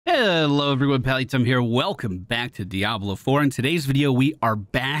Hello everyone, Pallytum here. Welcome back to Diablo 4. In today's video, we are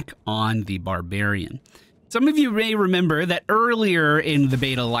back on the Barbarian. Some of you may remember that earlier in the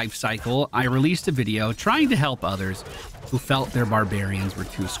beta life cycle, I released a video trying to help others who felt their barbarians were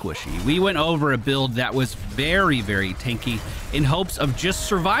too squishy. We went over a build that was very tanky in hopes of just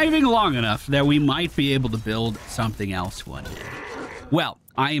surviving long enough that we might be able to build something else one day. Well,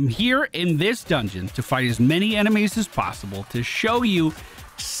 I am here in this dungeon to fight as many enemies as possible to show you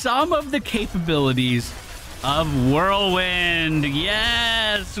some of the capabilities of Whirlwind.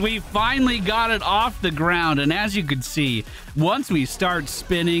 Yes, we finally got it off the ground, and as you can see, once we start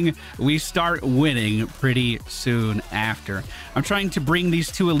spinning, we start winning pretty soon after. I'm trying to bring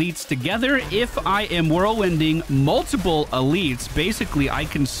these two elites together. If I am whirlwinding multiple elites, basically I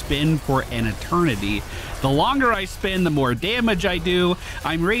can spin for an eternity. The longer I spin, the more damage I do.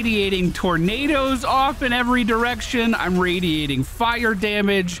 I'm radiating tornadoes off in every direction. I'm radiating fire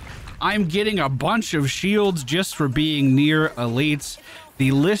damage. I'm getting a bunch of shields just for being near elites.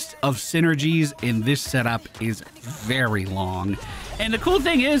 The list of synergies in this setup is very long. And the cool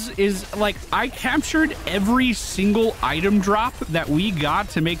thing is like I captured every single item drop that we got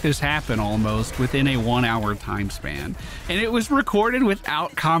to make this happen almost within a 1 hour time span. And it was recorded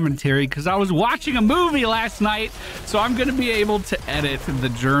without commentary because I was watching a movie last night. So I'm going to be able to edit the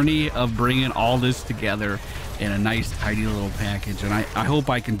journey of bringing all this together in a nice tidy little package, and I hope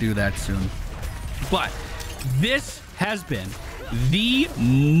I can do that soon. But this has been the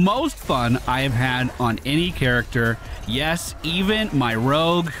most fun I have had on any character. Yes, even my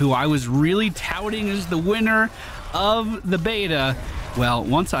rogue, who I was really touting as the winner of the beta. Well,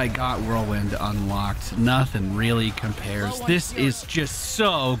 once I got Whirlwind unlocked, nothing really compares. This is just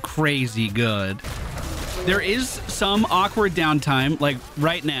so crazy good. There is some awkward downtime, like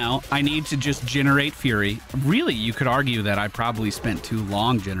right now, I need to just generate Fury. Really, you could argue that I probably spent too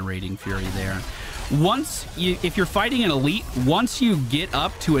long generating Fury there. If you're fighting an elite, once you get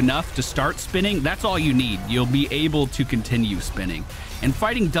up to enough to start spinning, that's all you need. You'll be able to continue spinning. And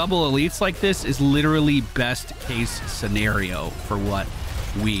fighting double elites like this is literally best case scenario for what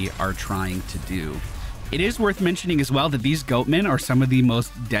we are trying to do. It is worth mentioning as well that these goatmen are some of the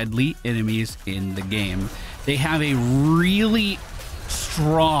most deadly enemies in the game. They have a really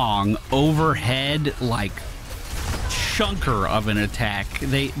strong overhead, like, chunker of an attack.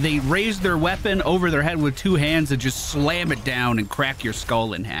 They raise their weapon over their head with two hands and just slam it down and crack your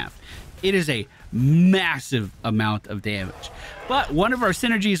skull in half. It is a massive amount of damage. But one of our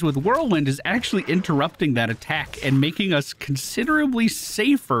synergies with Whirlwind is actually interrupting that attack and making us considerably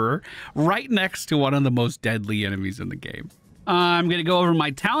safer right next to one of the most deadly enemies in the game. I'm going to go over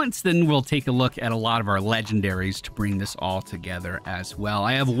my talents, then we'll take a look at a lot of our legendaries to bring this all together as well.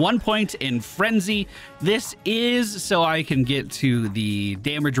 I have 1 point in Frenzy. This is so I can get to the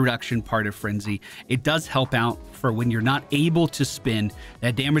damage reduction part of Frenzy. It does help out for when you're not able to spin.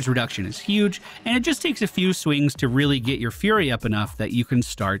 That damage reduction is huge, and it just takes a few swings to really get your Fury up enough that you can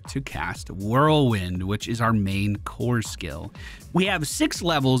start to cast Whirlwind, which is our main core skill. We have 6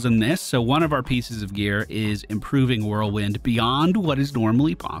 levels in this, so one of our pieces of gear is improving Whirlwind beyond what is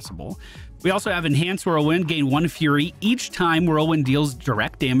normally possible. We also have Enhanced Whirlwind, gain 1 Fury each time Whirlwind deals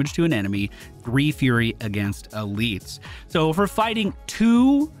direct damage to an enemy, 3 Fury against elites. So if we're fighting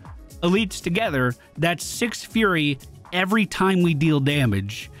 2 elites together, that's 6 Fury every time we deal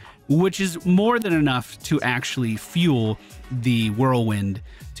damage, which is more than enough to actually fuel the Whirlwind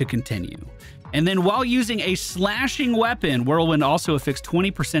to continue. And then while using a slashing weapon, Whirlwind also affects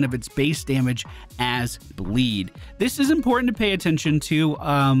 20% of its base damage as bleed. This is important to pay attention to.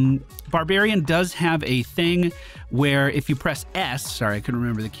 Barbarian does have a thing where if you press S, sorry, I couldn't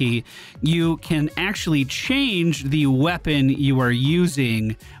remember the key, you can actually change the weapon you are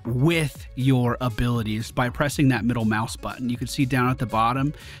using with your abilities by pressing that middle mouse button. You can see down at the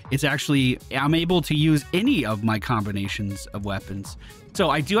bottom, it's actually, I'm able to use any of my combinations of weapons. So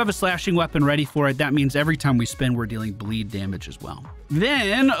I do have a slashing weapon ready for it. That means every time we spin, we're dealing bleed damage as well.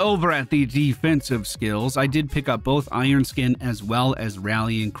 Then over at the defensive skills, I did pick up both Iron Skin as well as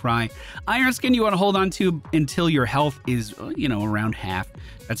Rallying Cry. Iron Skin you want to hold on to until your health is, you know, around half.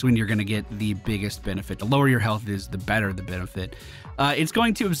 That's when you're going to get the biggest benefit. The lower your health is, the better the benefit. It's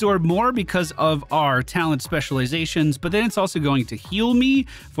going to absorb more because of our talent specializations, but then it's also going to heal me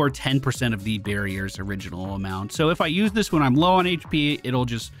for 10% of the barrier's original amount. So if I use this when I'm low on HP, it'll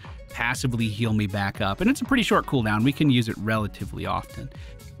just passively heal me back up. And it's a pretty short cooldown. We can use it relatively often.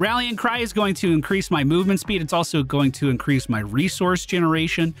 Rallying Cry is going to increase my movement speed. It's also going to increase my resource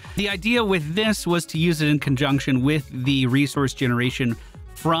generation. The idea with this was to use it in conjunction with the resource generation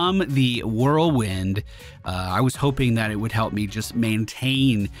from the Whirlwind. I was hoping that it would help me just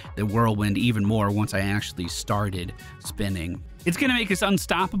maintain the Whirlwind even more once I actually started spinning. It's going to make us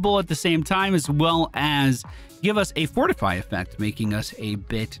unstoppable at the same time, as well as give us a fortify effect, making us a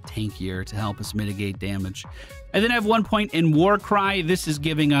bit tankier to help us mitigate damage. I then have 1 point in War Cry. This is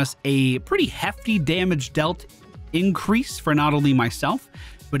giving us a pretty hefty damage dealt increase for not only myself,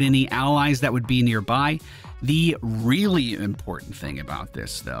 but any allies that would be nearby. The really important thing about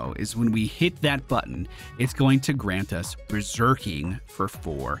this, though, is when we hit that button, it's going to grant us berserking for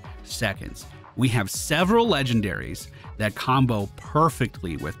 4 seconds. We have several legendaries that combo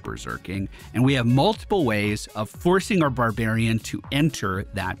perfectly with berserking, and we have multiple ways of forcing our barbarian to enter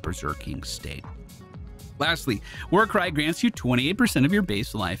that berserking state. Lastly, War Cry grants you 28% of your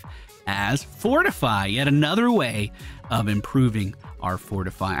base life as fortify, yet another way of improving our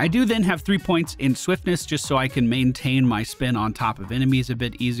fortify. I do then have 3 points in swiftness just so I can maintain my spin on top of enemies a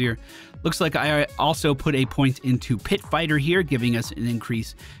bit easier. Looks like I also put a point into Pit Fighter here, giving us an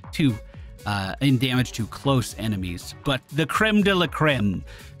increase to in damage to close enemies. But the creme de la creme,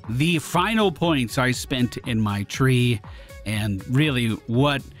 the final points I spent in my tree, and really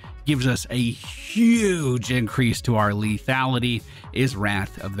what gives us a huge increase to our lethality, is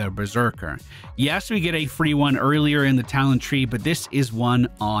Wrath of the Berserker. Yes, we get a free one earlier in the talent tree, but this is one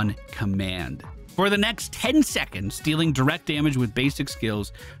on command. For the next 10 seconds, dealing direct damage with basic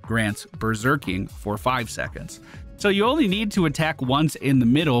skills grants berserking for 5 seconds. So you only need to attack once in the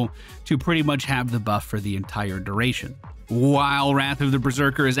middle to pretty much have the buff for the entire duration. While Wrath of the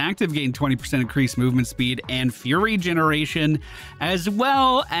Berserker is active, gain 20% increased movement speed and fury generation, as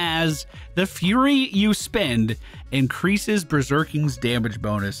well as the fury you spend increases Berserking's damage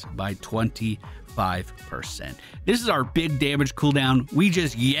bonus by 25%. This is our big damage cooldown. We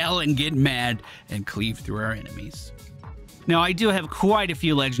just yell and get mad and cleave through our enemies. Now, I do have quite a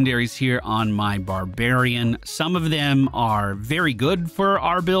few legendaries here on my Barbarian. Some of them are very good for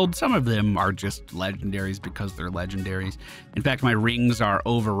our build. Some of them are just legendaries because they're legendaries. In fact, my rings are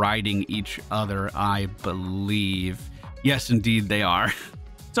overriding each other, I believe. Yes, indeed, they are.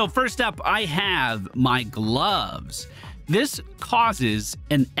 So first up, I have my gloves. This causes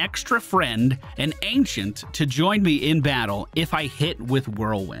an extra friend, an ancient, to join me in battle if I hit with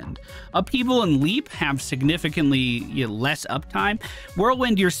Whirlwind. Upheaval and Leap have significantly less uptime.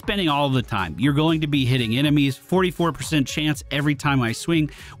 Whirlwind, you're spinning all the time. You're going to be hitting enemies, 44% chance every time I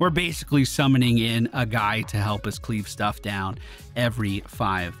swing. We're basically summoning in a guy to help us cleave stuff down every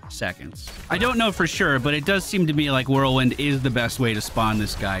 5 seconds. I don't know for sure, but it does seem to me like Whirlwind is the best way to spawn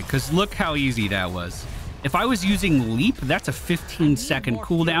this guy, because look how easy that was. If I was using Leap, that's a 15-second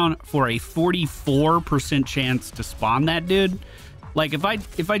cooldown for a 44% chance to spawn that dude. Like, if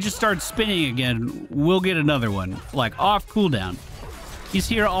I just start spinning again, we'll get another one, like, off cooldown. He's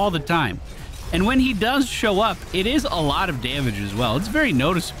here all the time. And when he does show up, it is a lot of damage as well. It's very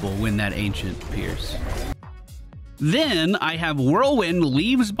noticeable when that ancient appears. Then I have Whirlwind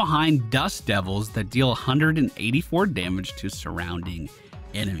leaves behind Dust Devils that deal 184 damage to surrounding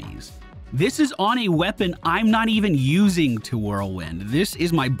enemies. This is on a weapon I'm not even using to Whirlwind. This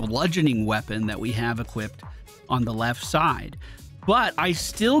is my bludgeoning weapon that we have equipped on the left side. But I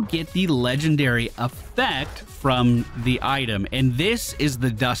still get the legendary effect from the item, and this is the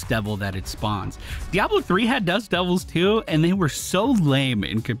Dust Devil that it spawns. Diablo 3 had Dust Devils too, and they were so lame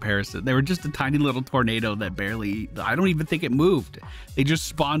in comparison. They were just a tiny little tornado that barely, I don't even think it moved. They just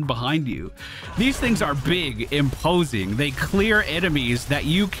spawned behind you. These things are big, imposing. They clear enemies that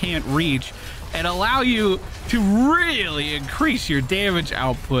you can't reach and allow you to really increase your damage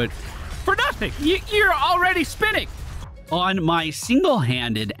output for nothing. You're already spinning. On my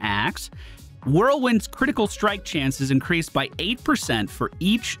single-handed axe, Whirlwind's critical strike chance is increased by 8% for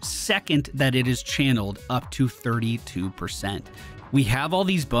each second that it is channeled, up to 32%. We have all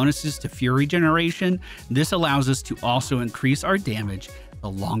these bonuses to fury generation. This allows us to also increase our damage the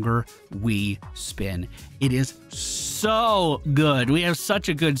longer we spin. It is so good. We have such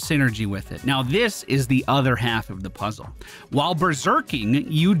a good synergy with it. Now, this is the other half of the puzzle. While berserking,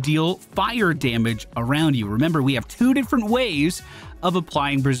 you deal fire damage around you. Remember, we have 2 different ways of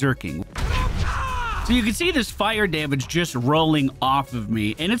applying berserking. So you can see this fire damage just rolling off of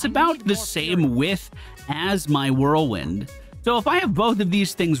me, and it's about the same width as my Whirlwind. So if I have both of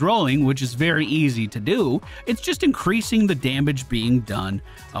these things rolling, which is very easy to do, it's just increasing the damage being done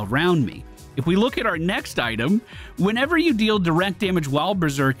around me. If we look at our next item, whenever you deal direct damage while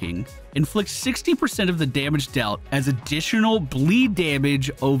berserking, inflict 60% of the damage dealt as additional bleed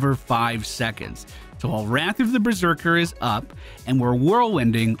damage over 5 seconds. So while Wrath of the Berserker is up and we're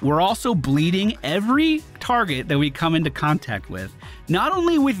whirlwinding, we're also bleeding every target that we come into contact with. Not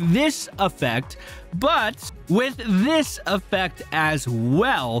only with this effect, but with this effect as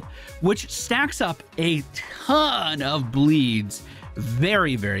well, which stacks up a ton of bleeds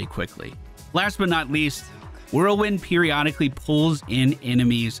very, very quickly. Last but not least, Whirlwind periodically pulls in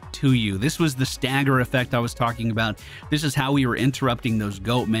enemies to you. This was the stagger effect I was talking about. This is how we were interrupting those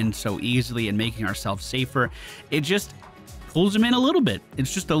goatmen so easily and making ourselves safer. It just pulls them in a little bit.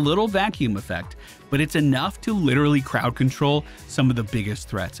 It's just a little vacuum effect, but it's enough to literally crowd control some of the biggest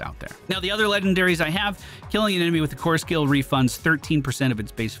threats out there. Now, the other legendaries I have, killing an enemy with a core skill refunds 13% of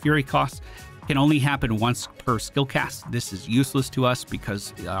its base fury costs. Can only happen once per skill cast. This is useless to us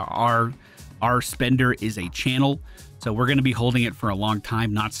because our spender is a channel, so we're going to be holding it for a long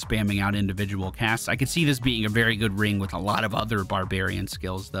time, not spamming out individual casts. I could see this being a very good ring with a lot of other barbarian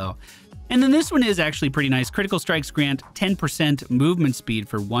skills, though. And then this one is actually pretty nice. Critical strikes grant 10% movement speed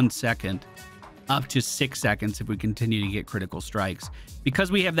for 1 second, up to 6 seconds if we continue to get critical strikes.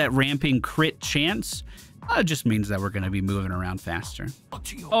 Because we have that ramping crit chance, it just means that we're going to be moving around faster.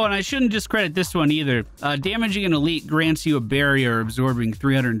 Oh, and I shouldn't discredit this one either. Damaging an elite grants you a barrier absorbing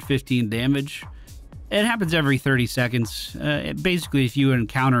 315 damage. It happens every 30 seconds. Basically, if you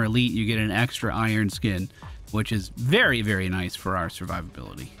encounter elite, you get an extra iron skin, which is very, very nice for our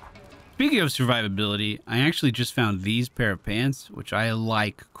survivability. Speaking of survivability, I actually just found these pair of pants, which I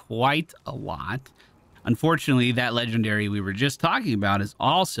like quite a lot. Unfortunately, that legendary we were just talking about is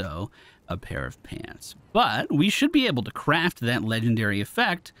also a pair of pants, but we should be able to craft that legendary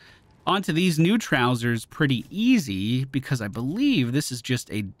effect onto these new trousers pretty easy because I believe this is just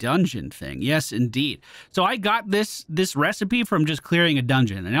a dungeon thing. Yes, indeed. So I got this recipe from just clearing a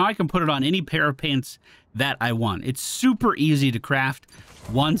dungeon, and now I can put it on any pair of pants that I want. It's super easy to craft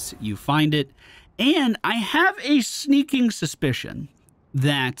once you find it, and I have a sneaking suspicion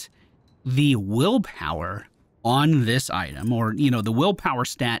that the willpower on this item, or, you know, the willpower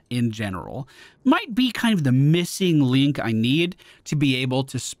stat in general, might be kind of the missing link I need to be able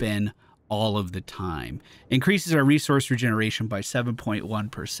to spin all of the time. Increases our resource regeneration by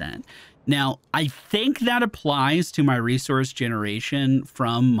 7.1%. Now, I think that applies to my resource generation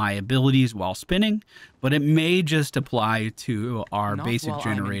from my abilities while spinning, but it may just apply to our basic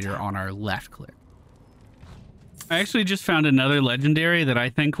generator on our left click. I actually just found another legendary that I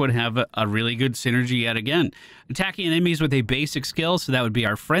think would have a really good synergy yet again. Attacking enemies with a basic skill, so that would be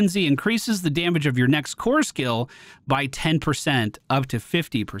our Frenzy, increases the damage of your next core skill by 10% up to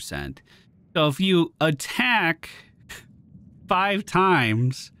 50%. So if you attack 5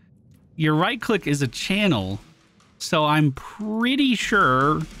 times, your right click is a channel, so I'm pretty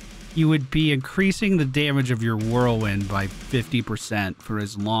sure you would be increasing the damage of your Whirlwind by 50% for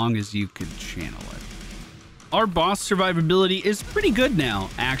as long as you could channel it. Our boss survivability is pretty good now,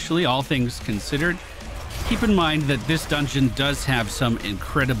 actually, all things considered. Keep in mind that this dungeon does have some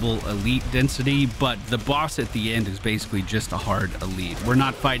incredible elite density, but the boss at the end is basically just a hard elite. We're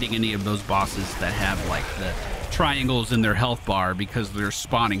not fighting any of those bosses that have, like, the triangles in their health bar because they're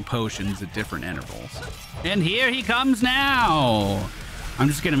spawning potions at different intervals. And here he comes now! I'm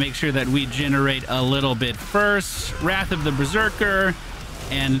just going to make sure that we generate a little bit first. Wrath of the Berserker.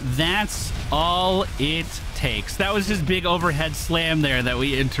 And that's all it takes. That was his big overhead slam there that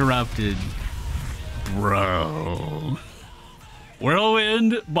we interrupted. Bro.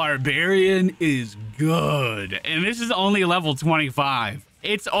 Whirlwind Barbarian is good. And this is only level 25.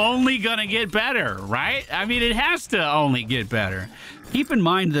 It's only gonna get better, right? I mean, it has to only get better. Keep in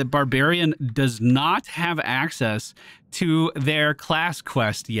mind that Barbarian does not have access to their class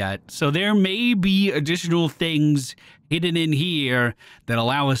quest yet. So there may be additional things hidden in here that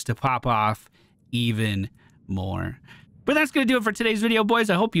allow us to pop off even more. But that's going to do it for today's video, boys.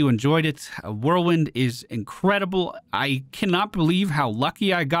 I hope you enjoyed it. Whirlwind is incredible. I cannot believe how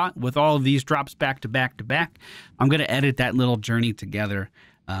lucky I got with all of these drops back to back to back. I'm going to edit that little journey together.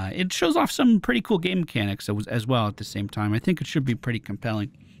 It shows off some pretty cool game mechanics as well at the same time. I think it should be pretty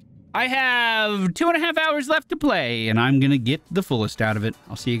compelling. I have 2.5 hours left to play, and I'm going to get the fullest out of it.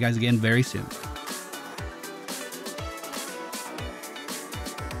 I'll see you guys again very soon.